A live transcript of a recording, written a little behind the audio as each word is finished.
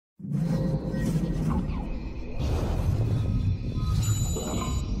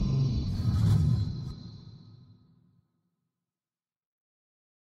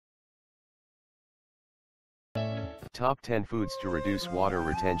Top 10 foods to reduce water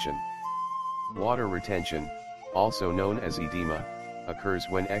retention. Water retention, also known as edema, occurs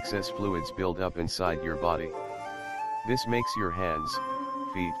when excess fluids build up inside your body. This makes your hands,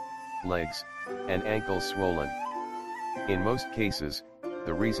 feet, legs, and ankles swollen. In most cases,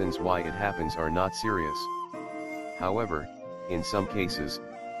 the reasons why it happens are not serious. However, in some cases,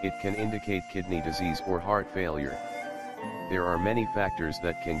 it can indicate kidney disease or heart failure. There are many factors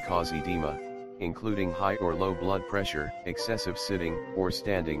that can cause edema, including high or low blood pressure, excessive sitting or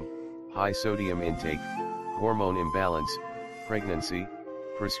standing, high sodium intake, hormone imbalance, pregnancy,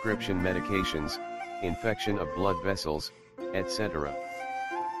 prescription medications, infection of blood vessels, etc.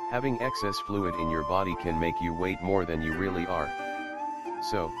 Having excess fluid in your body can make you weight more than you really are.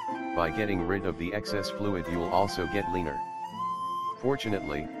 So, by getting rid of the excess fluid you'll also get leaner.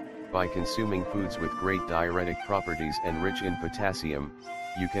 Fortunately, by consuming foods with great diuretic properties and rich in potassium,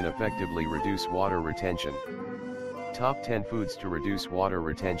 you can effectively reduce water retention. Top 10 foods to reduce water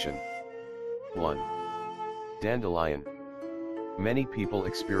retention. 1. Dandelion. Many people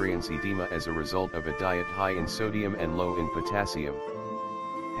experience edema as a result of a diet high in sodium and low in potassium.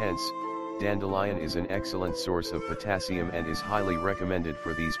 Hence, dandelion is an excellent source of potassium and is highly recommended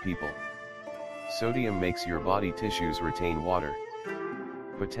for these people. Sodium makes your body tissues retain water.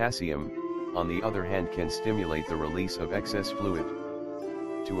 Potassium, on the other hand, can stimulate the release of excess fluid.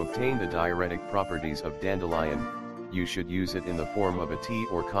 To obtain the diuretic properties of dandelion, you should use it in the form of a tea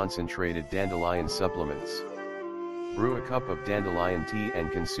or concentrated dandelion supplements. Brew a cup of dandelion tea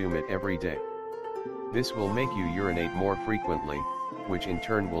and consume it every day. This will make you urinate more frequently, which in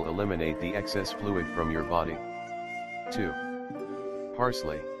turn will eliminate the excess fluid from your body. 2.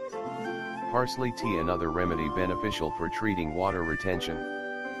 Parsley. Parsley tea, another remedy beneficial for treating water retention.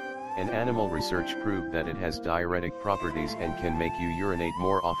 An animal research proved that it has diuretic properties and can make you urinate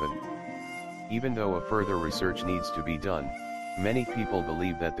more often. Even though a further research needs to be done, many people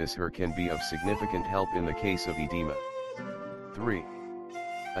believe that this herb can be of significant help in the case of edema. 3.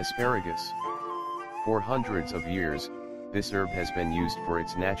 Asparagus. For hundreds of years, this herb has been used for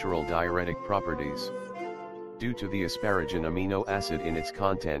its natural diuretic properties. Due to the asparagine amino acid in its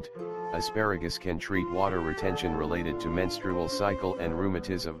content, asparagus can treat water retention related to menstrual cycle and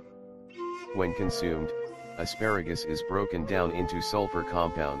rheumatism. When consumed, asparagus is broken down into sulfur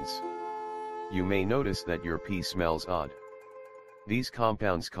compounds. You may notice that your pee smells odd. These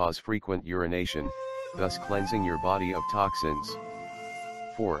compounds cause frequent urination, thus cleansing your body of toxins.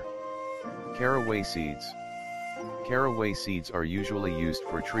 4. Caraway seeds. Caraway seeds are usually used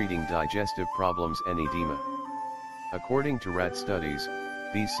for treating digestive problems and edema. According to rat studies,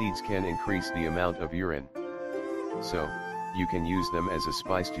 these seeds can increase the amount of urine. So, you can use them as a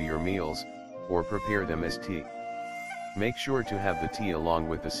spice to your meals, or prepare them as tea. Make sure to have the tea along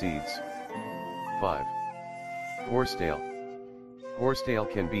with the seeds. 5. Horsetail. Horsetail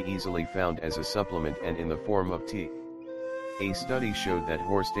can be easily found as a supplement and in the form of tea. A study showed that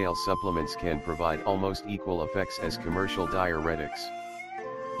horsetail supplements can provide almost equal effects as commercial diuretics.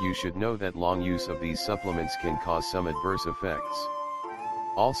 You should know that long use of these supplements can cause some adverse effects.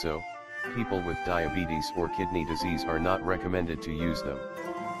 Also, people with diabetes or kidney disease are not recommended to use them.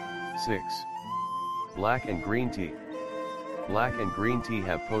 6. Black and green tea. Black and green tea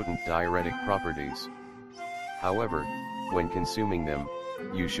have potent diuretic properties. However, when consuming them,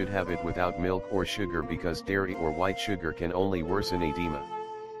 you should have it without milk or sugar because dairy or white sugar can only worsen edema.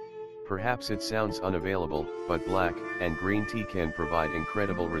 Perhaps it sounds unavailable, but black and green tea can provide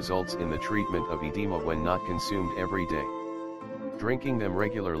incredible results in the treatment of edema when not consumed every day. Drinking them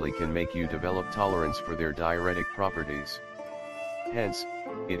regularly can make you develop tolerance for their diuretic properties. Hence,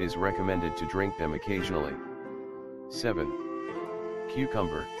 it is recommended to drink them occasionally. 7.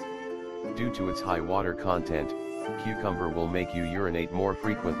 Cucumber. Due to its high water content, cucumber will make you urinate more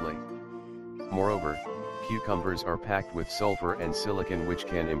frequently. Moreover, cucumbers are packed with sulfur and silicon which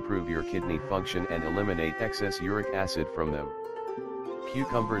can improve your kidney function and eliminate excess uric acid from them.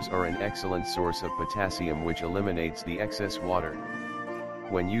 Cucumbers are an excellent source of potassium which eliminates the excess water.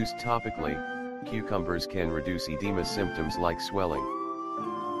 When used topically, cucumbers can reduce edema symptoms like swelling.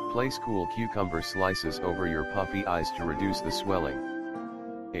 Place cool cucumber slices over your puffy eyes to reduce the swelling.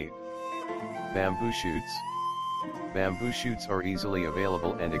 8. Bamboo shoots. Bamboo shoots are easily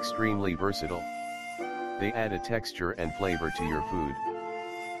available and extremely versatile. They add a texture and flavor to your food.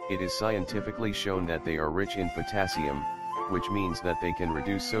 It is scientifically shown that they are rich in potassium, which means that they can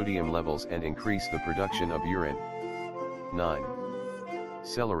reduce sodium levels and increase the production of urine. 9.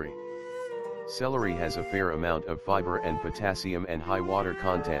 Celery. Celery has a fair amount of fiber and potassium and high water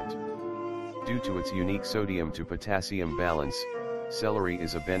content. Due to its unique sodium to potassium balance, Celery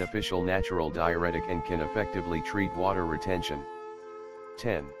is a beneficial natural diuretic and can effectively treat water retention.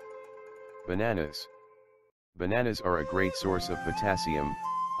 10. Bananas. Bananas are a great source of potassium,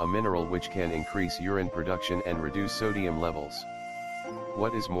 a mineral which can increase urine production and reduce sodium levels.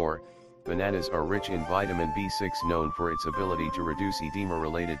 What is more, bananas are rich in vitamin B6, known for its ability to reduce edema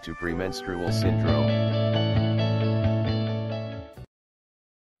related to premenstrual syndrome.